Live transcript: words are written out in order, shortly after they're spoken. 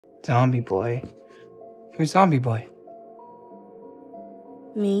Zombie boy? Who's zombie boy?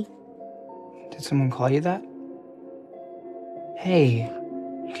 Me. Did someone call you that? Hey,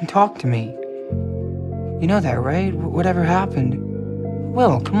 you can talk to me. You know that, right? Whatever happened?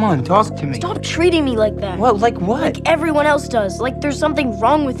 Will, come on, talk to me. Stop treating me like that. What? Like what? Like everyone else does. Like there's something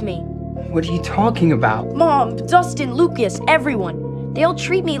wrong with me. What are you talking about? Mom, Dustin, Lucas, everyone. They all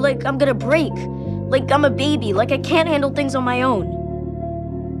treat me like I'm gonna break. Like I'm a baby, like I can't handle things on my own.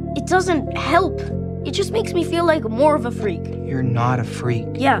 It doesn't help. It just makes me feel like more of a freak. You're not a freak.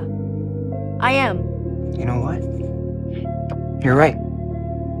 Yeah, I am. You know what? You're right.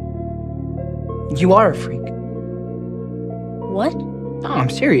 You are a freak. What? No, I'm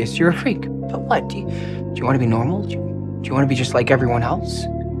serious. You're a freak. But what? Do you want to be normal? Do you want to be just like everyone else?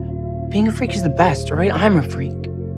 Being a freak is the best, all right? I'm a freak.